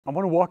I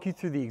want to walk you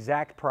through the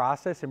exact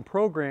process and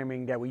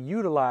programming that we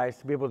utilize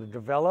to be able to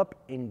develop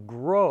and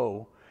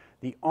grow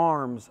the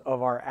arms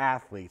of our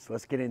athletes.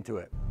 Let's get into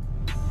it.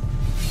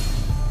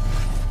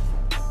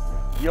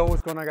 Yo,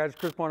 what's going on, guys?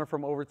 Chris Bonner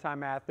from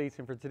Overtime Athletes,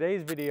 and for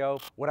today's video,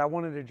 what I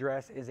wanted to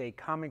address is a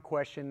common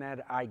question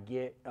that I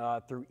get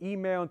through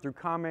email and through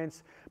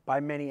comments by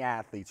many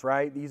athletes,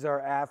 right? These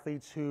are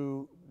athletes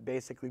who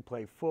basically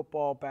play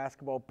football,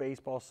 basketball,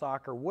 baseball,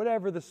 soccer,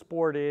 whatever the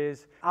sport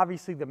is.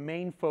 Obviously, the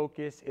main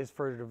focus is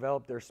to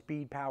develop their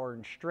speed, power,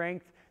 and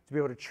strength to be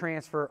able to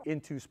transfer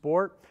into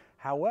sport.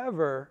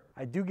 However,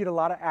 I do get a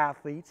lot of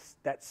athletes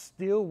that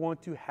still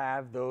want to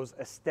have those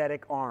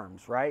aesthetic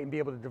arms, right? And be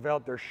able to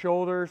develop their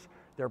shoulders,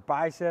 their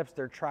biceps,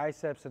 their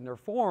triceps, and their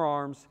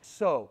forearms.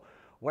 So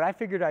what I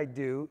figured I'd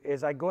do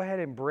is I go ahead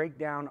and break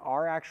down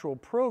our actual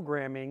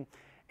programming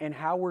and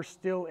how we're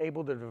still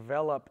able to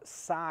develop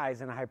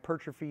size and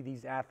hypertrophy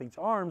these athletes'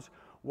 arms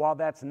while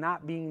that's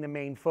not being the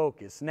main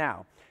focus.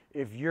 Now,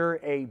 if you're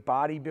a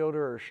bodybuilder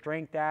or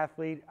strength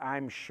athlete,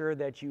 I'm sure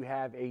that you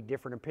have a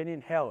different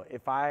opinion. Hell,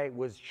 if I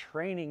was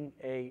training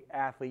an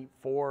athlete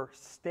for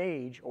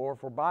stage or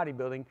for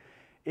bodybuilding,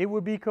 it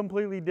would be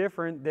completely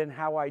different than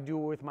how I do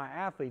it with my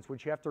athletes.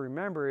 What you have to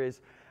remember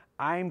is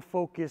I'm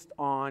focused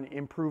on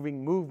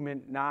improving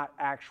movement, not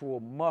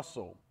actual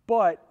muscle.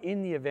 But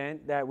in the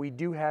event that we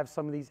do have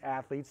some of these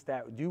athletes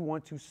that do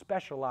want to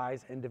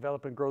specialize and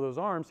develop and grow those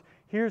arms,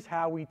 here's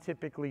how we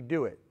typically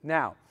do it.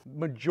 Now,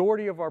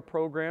 majority of our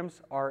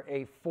programs are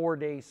a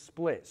 4-day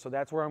split. So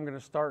that's where I'm going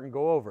to start and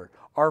go over.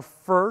 Our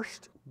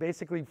first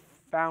basically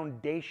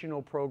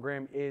foundational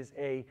program is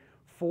a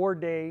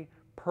 4-day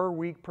per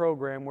week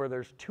program where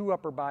there's 2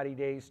 upper body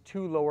days,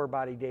 2 lower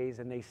body days,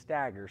 and they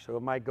stagger. So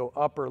it might go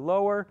upper,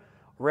 lower,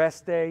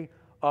 rest day,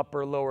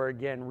 upper, lower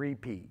again,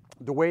 repeat.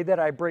 The way that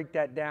I break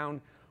that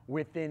down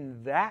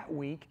within that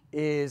week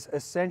is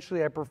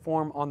essentially I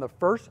perform on the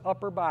first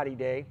upper body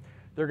day.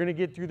 They're going to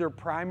get through their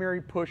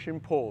primary push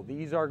and pull.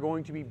 These are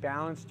going to be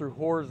balanced through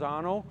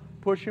horizontal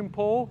push and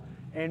pull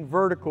and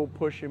vertical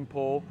push and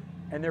pull,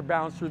 and they're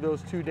balanced through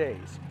those 2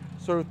 days.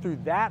 So through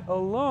that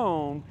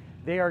alone,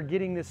 they are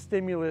getting the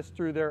stimulus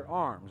through their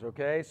arms,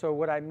 okay? So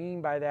what I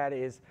mean by that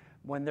is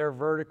when they're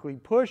vertically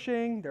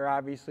pushing, they're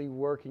obviously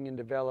working and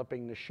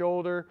developing the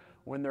shoulder.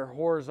 When they're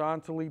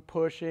horizontally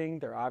pushing,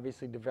 they're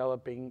obviously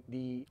developing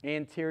the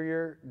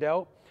anterior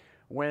delt.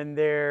 When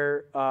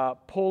they're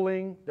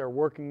pulling, they're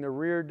working the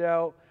rear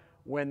delt.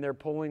 When they're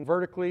pulling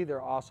vertically,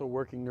 they're also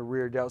working the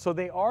rear delt. So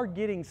they are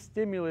getting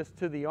stimulus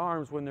to the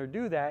arms when they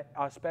do that,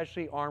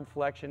 especially arm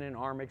flexion and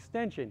arm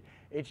extension.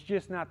 It's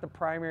just not the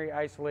primary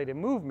isolated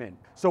movement.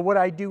 So what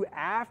I do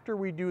after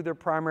we do the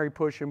primary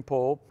push and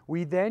pull,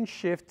 we then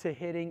shift to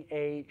hitting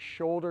a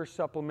shoulder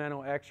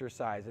supplemental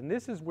exercise. And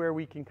this is where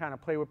we can kind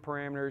of play with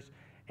parameters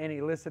and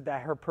elicit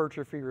that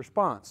hypertrophy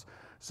response.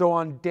 So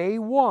on day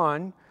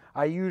 1,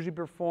 I usually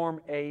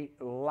perform a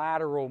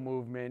lateral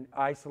movement,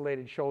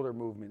 isolated shoulder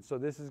movement. So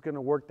this is going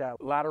to work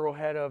that lateral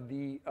head of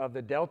the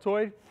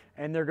deltoid,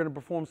 and they're going to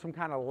perform some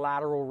kind of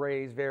lateral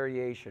raise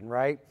variation,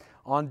 right?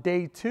 On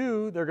day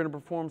 2, they're going to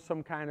perform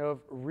some kind of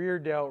rear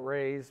delt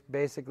raise,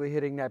 basically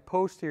hitting that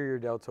posterior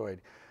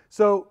deltoid.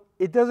 So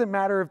it doesn't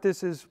matter if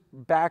this is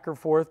back or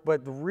forth,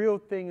 but the real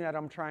thing that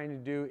I'm trying to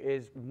do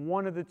is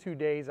one of the 2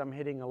 days I'm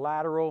hitting a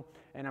lateral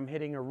and I'm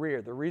hitting a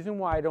rear. The reason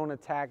why I don't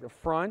attack the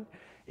front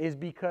is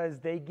because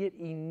they get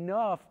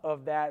enough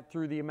of that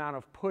through the amount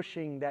of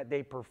pushing that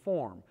they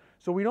perform.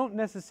 So we don't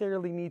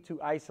necessarily need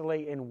to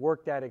isolate and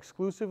work that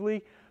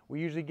exclusively. We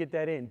usually get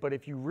that in. But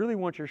if you really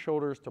want your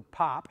shoulders to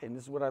pop, and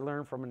this is what I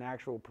learned from an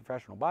actual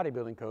professional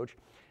bodybuilding coach,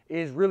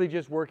 is really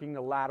just working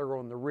the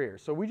lateral and the rear.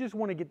 So we just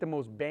want to get the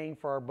most bang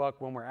for our buck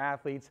when we're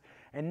athletes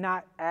and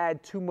not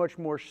add too much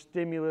more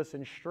stimulus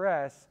and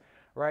stress,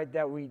 right,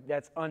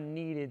 that's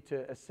unneeded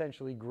to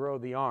essentially grow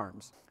the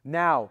arms.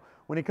 Now,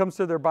 when it comes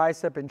to their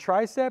bicep and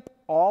tricep,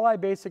 all I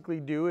basically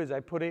do is I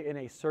put it in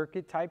a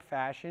circuit type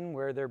fashion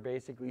where they're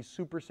basically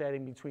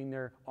supersetting between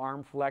their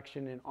arm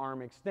flexion and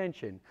arm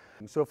extension.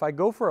 So if I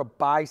go for a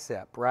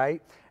bicep,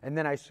 right, and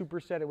then I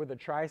superset it with a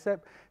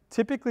tricep,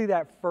 typically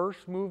that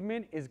first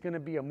movement is going to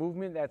be a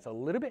movement that's a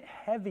little bit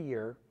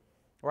heavier,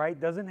 right,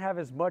 doesn't have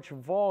as much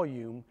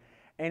volume,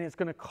 and it's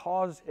going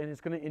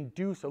to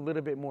induce a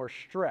little bit more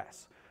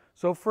stress.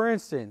 So for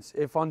instance,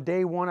 if on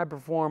day 1 I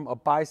perform a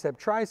bicep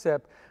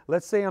tricep,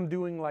 let's say I'm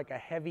doing like a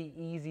heavy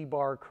easy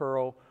bar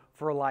curl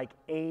for like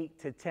 8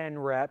 to 10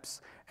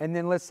 reps, and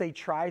then let's say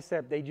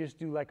tricep, they just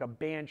do like a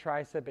band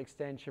tricep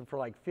extension for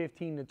like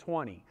 15 to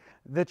 20.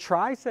 The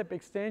tricep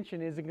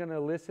extension isn't going to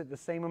elicit the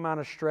same amount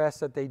of stress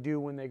that they do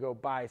when they go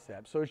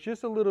bicep. So it's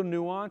just a little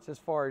nuance as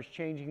far as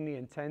changing the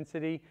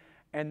intensity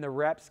and the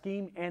rep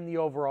scheme and the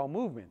overall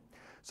movement.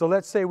 So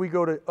let's say we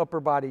go to upper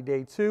body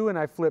day 2 and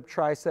I flip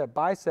tricep,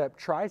 bicep.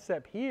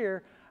 Tricep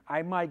here,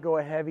 I might go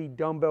a heavy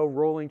dumbbell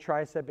rolling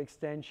tricep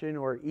extension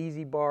or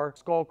easy bar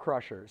skull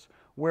crushers,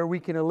 where we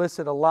can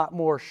elicit a lot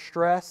more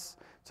stress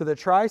to the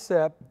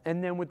tricep.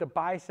 And then with the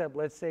bicep,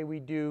 let's say we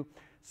do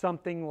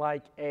something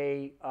like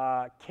a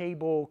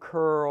cable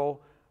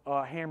curl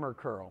hammer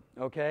curl,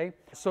 okay?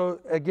 So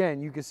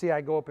again, you can see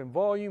I go up in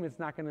volume. It's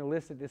not gonna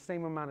elicit the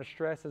same amount of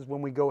stress as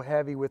when we go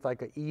heavy with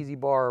like an easy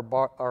bar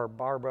or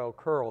barbell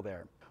curl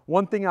there.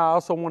 One thing I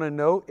also want to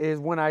note is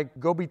when I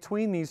go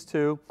between these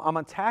two, I'm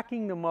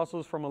attacking the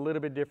muscles from a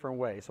little bit different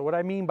way. So what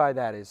I mean by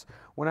that is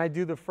when I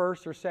do the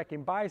first or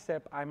second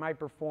bicep, I might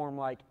perform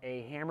like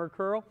a hammer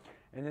curl.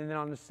 And then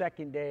on the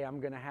second day,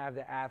 I'm going to have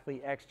the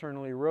athlete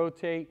externally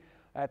rotate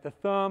at the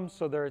thumb,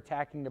 so they're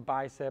attacking the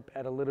bicep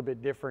at a little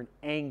bit different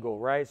angle,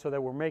 right? So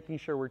that we're making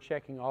sure we're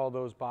checking all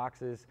those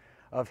boxes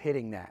of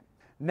hitting that.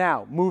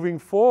 Now, moving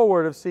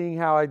forward of seeing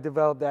how I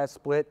develop that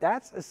split,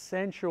 that's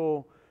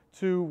essential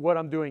to what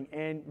I'm doing.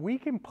 And we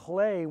can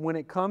play when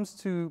it comes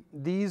to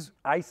these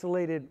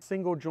isolated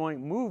single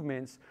joint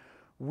movements,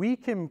 we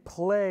can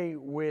play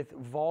with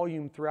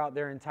volume throughout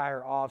their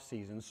entire off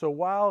season. So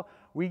while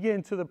we get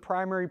into the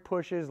primary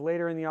pushes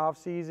later in the off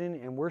season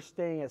and we're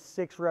staying at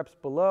 6 reps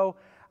below,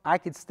 I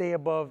could stay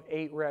above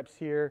 8 reps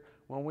here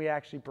when we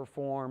actually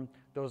perform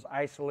those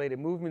isolated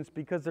movements,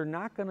 because they're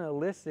not going to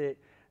elicit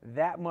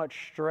that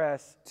much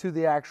stress to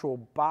the actual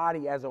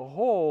body as a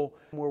whole,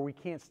 where we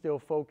can't still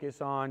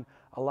focus on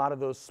a lot of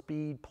those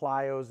speed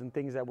plyos and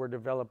things that we're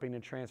developing to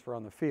transfer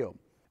on the field.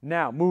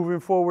 Now,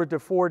 moving forward to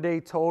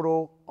 4-day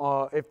total,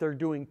 if they're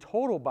doing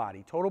total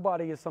body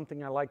is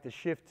something I like to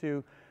shift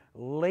to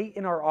late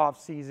in our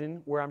off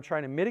season, where I'm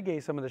trying to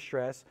mitigate some of the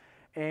stress,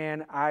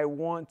 and I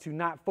want to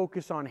not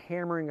focus on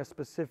hammering a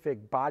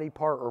specific body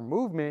part or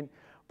movement,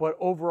 but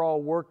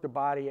overall work the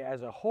body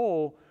as a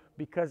whole,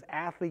 because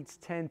athletes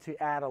tend to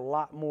add a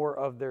lot more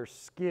of their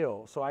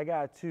skill. So I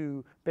got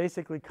to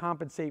basically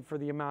compensate for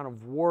the amount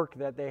of work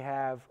that they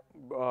have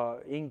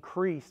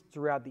increased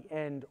throughout the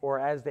end or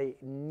as they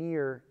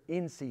near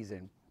in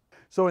season.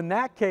 So in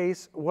that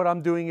case, what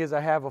I'm doing is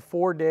I have a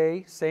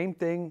 4-day, same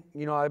thing.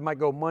 You know, I might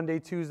go Monday,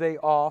 Tuesday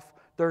off,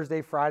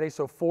 Thursday, Friday,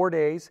 so 4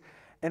 days.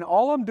 And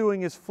all I'm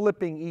doing is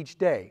flipping each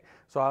day.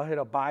 So I'll hit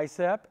a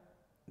bicep,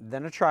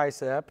 then a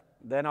tricep,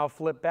 then I'll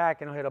flip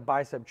back and I'll hit a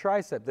bicep,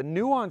 tricep. The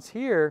nuance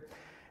here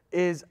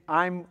is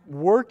I'm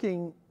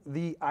working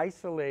the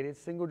isolated,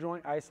 single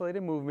joint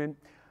isolated movement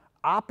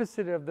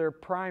opposite of their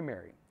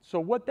primary. So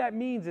what that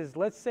means is,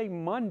 let's say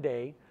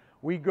Monday,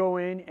 we go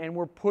in and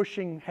we're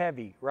pushing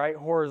heavy, right,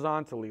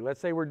 horizontally. Let's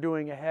say we're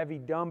doing a heavy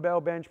dumbbell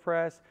bench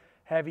press,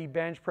 heavy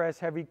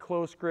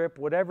close grip,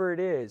 whatever it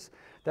is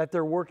that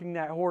they're working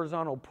that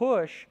horizontal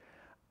push.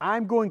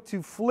 I'm going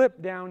to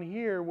flip down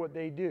here what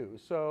they do.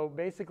 So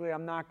basically,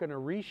 I'm not going to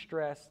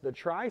re-stress the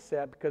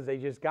tricep because they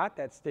just got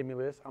that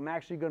stimulus. I'm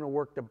actually going to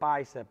work the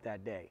bicep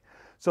that day.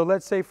 So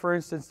let's say, for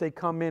instance, they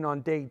come in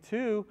on day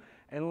 2,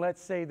 and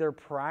let's say their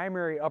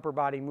primary upper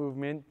body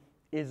movement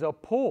is a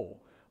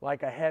pull,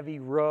 like a heavy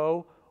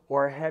row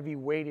or a heavy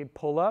weighted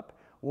pull-up.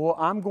 Well,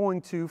 I'm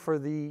going to, for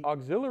the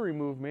auxiliary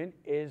movement,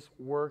 is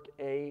work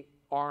a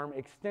arm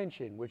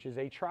extension, which is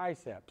a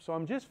tricep. So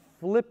I'm just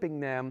flipping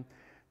them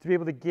to be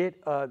able to get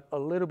a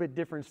little bit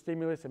different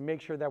stimulus and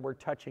make sure that we're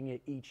touching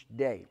it each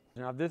day.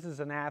 Now, if this is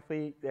an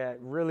athlete that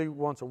really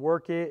wants to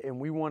work it and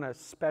we want to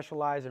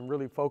specialize and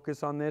really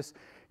focus on this,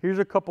 here's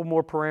a couple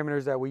more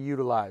parameters that we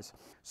utilize.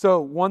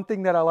 So one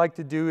thing that I like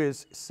to do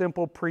is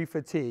simple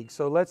pre-fatigue.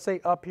 So let's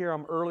say up here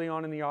I'm early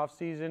on in the off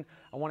season,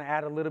 I want to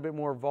add a little bit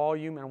more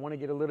volume and I want to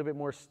get a little bit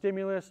more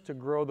stimulus to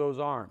grow those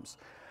arms.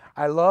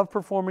 I love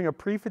performing a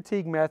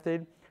pre-fatigue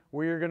method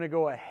where you're going to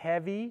go a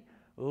heavy,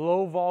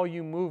 low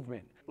volume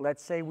movement.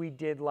 Let's say we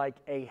did like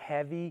a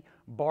heavy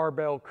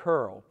barbell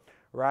curl,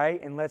 right?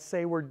 And let's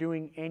say we're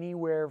doing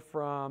anywhere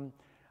from,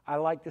 I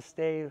like to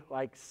stay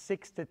like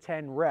 6 to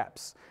 10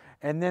 reps.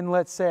 And then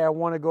let's say I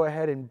want to go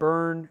ahead and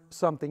burn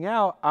something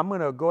out. I'm going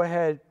to go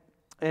ahead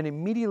and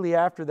immediately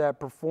after that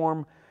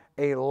perform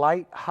a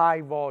light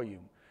high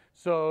volume.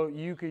 So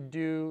you could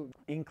do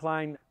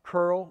incline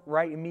curl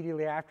right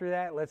immediately after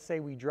that. Let's say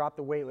we drop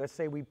the weight. Let's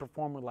say we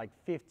perform with like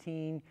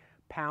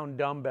 15-pound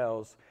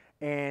dumbbells.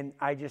 And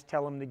I just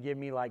tell them to give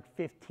me like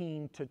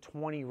 15 to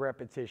 20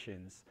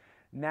 repetitions.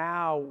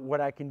 Now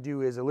what I can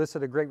do is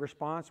elicit a great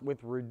response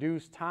with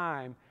reduced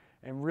time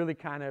and really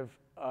kind of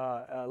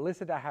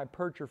elicit that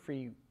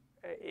hypertrophy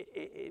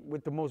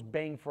with the most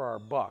bang for our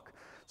buck.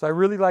 So I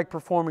really like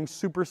performing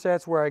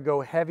supersets where I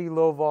go heavy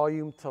low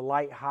volume to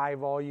light high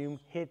volume,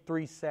 hit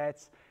 3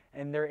 sets,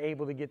 and they're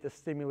able to get the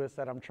stimulus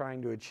that I'm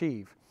trying to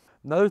achieve.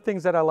 Another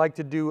things that I like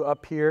to do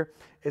up here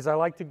is I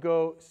like to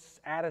go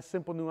add a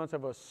simple nuance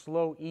of a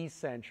slow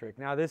eccentric.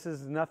 Now this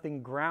is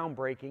nothing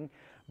groundbreaking,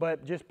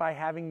 but just by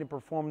having to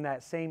perform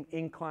that same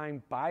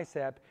incline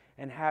bicep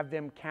and have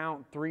them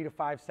count 3 to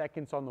 5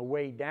 seconds on the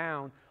way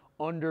down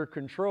under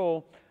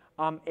control,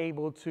 I'm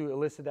able to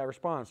elicit that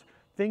response.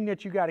 Thing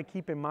that you got to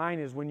keep in mind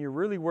is when you're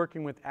really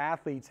working with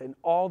athletes and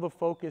all the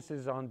focus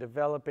is on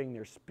developing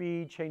their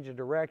speed, change of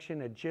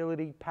direction,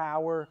 agility,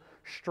 power,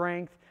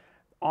 strength,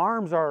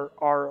 arms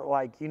are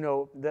like, you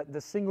know,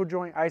 the single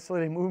joint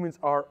isolated movements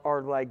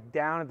are like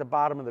down at the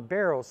bottom of the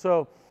barrel.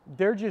 So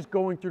they're just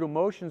going through the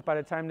motions by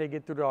the time they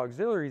get through the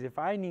auxiliaries. If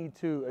I need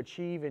to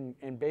achieve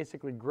and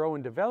basically grow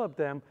and develop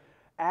them,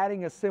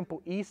 adding a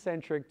simple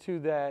eccentric to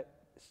that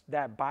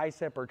that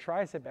bicep or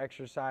tricep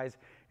exercise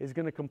is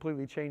going to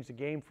completely change the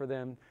game for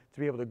them to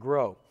be able to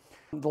grow.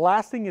 The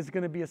last thing is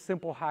going to be a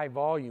simple high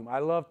volume. I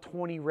love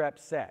 20 rep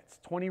sets.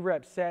 20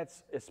 rep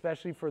sets,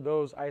 especially for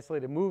those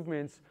isolated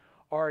movements,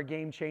 are a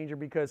game changer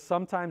because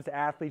sometimes the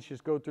athletes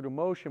just go through the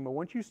motion, but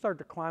once you start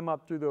to climb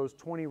up through those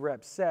 20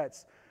 rep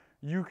sets,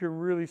 you can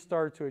really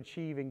start to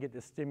achieve and get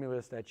the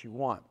stimulus that you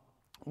want.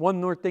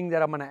 One more thing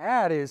that I'm going to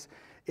add is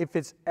if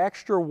it's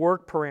extra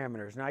work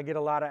parameters. Now I get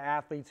a lot of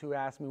athletes who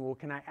ask me, well,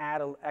 can I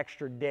add an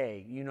extra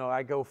day? You know,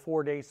 I go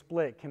 4-day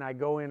split. Can I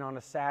go in on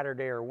a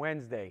Saturday or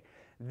Wednesday?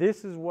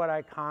 This is what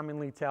I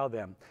commonly tell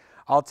them.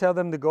 I'll tell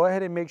them to go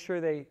ahead and make sure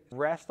they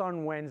rest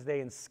on Wednesday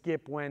and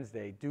skip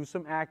Wednesday. Do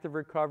some active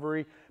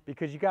recovery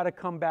because you got to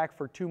come back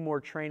for 2 more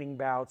training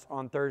bouts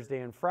on Thursday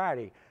and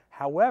Friday.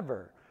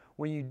 However,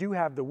 when you do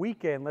have the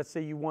weekend, let's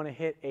say you want to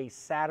hit a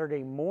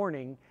Saturday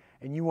morning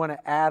and you want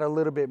to add a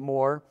little bit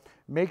more,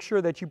 make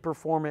sure that you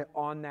perform it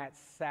on that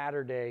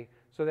Saturday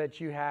so that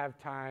you have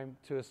time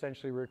to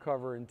essentially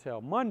recover until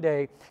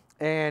Monday.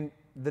 And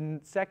the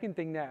second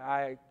thing that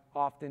I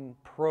often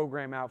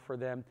program out for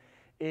them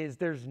is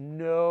there's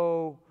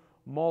no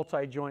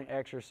multi-joint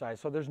exercise.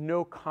 So there's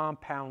no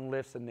compound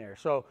lifts in there.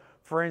 So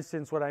for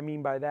instance, what I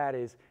mean by that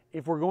is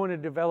if we're going to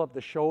develop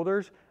the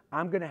shoulders,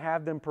 I'm going to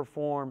have them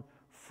perform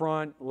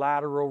front,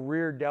 lateral,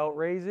 rear delt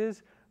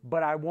raises,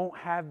 but I won't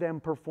have them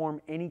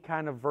perform any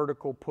kind of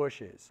vertical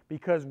pushes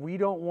because we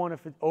don't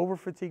want to over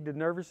fatigue the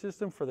nervous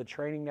system for the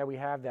training that we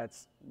have.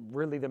 That's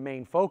really the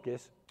main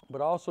focus.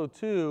 But also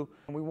too,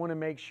 we want to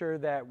make sure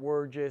that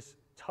we're just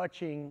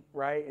touching,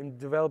 right, and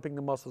developing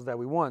the muscles that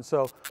we want.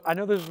 So I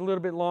know this is a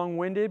little bit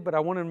long-winded, but I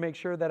wanted to make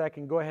sure that I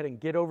can go ahead and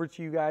get over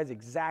to you guys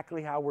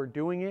exactly how we're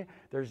doing it.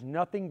 There's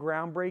nothing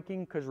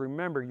groundbreaking because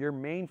remember, your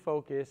main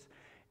focus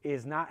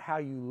is not how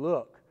you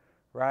look,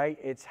 right?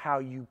 It's how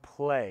you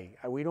play.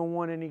 We don't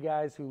want any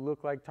guys who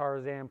look like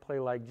Tarzan play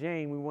like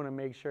Jane. We want to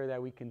make sure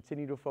that we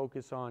continue to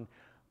focus on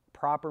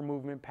proper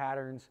movement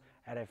patterns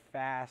at a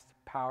fast,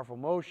 powerful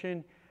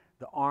motion.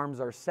 The arms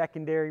are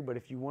secondary, but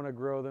if you want to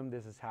grow them,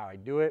 this is how I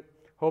do it.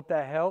 Hope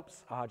that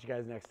helps. I'll catch you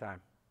guys next time.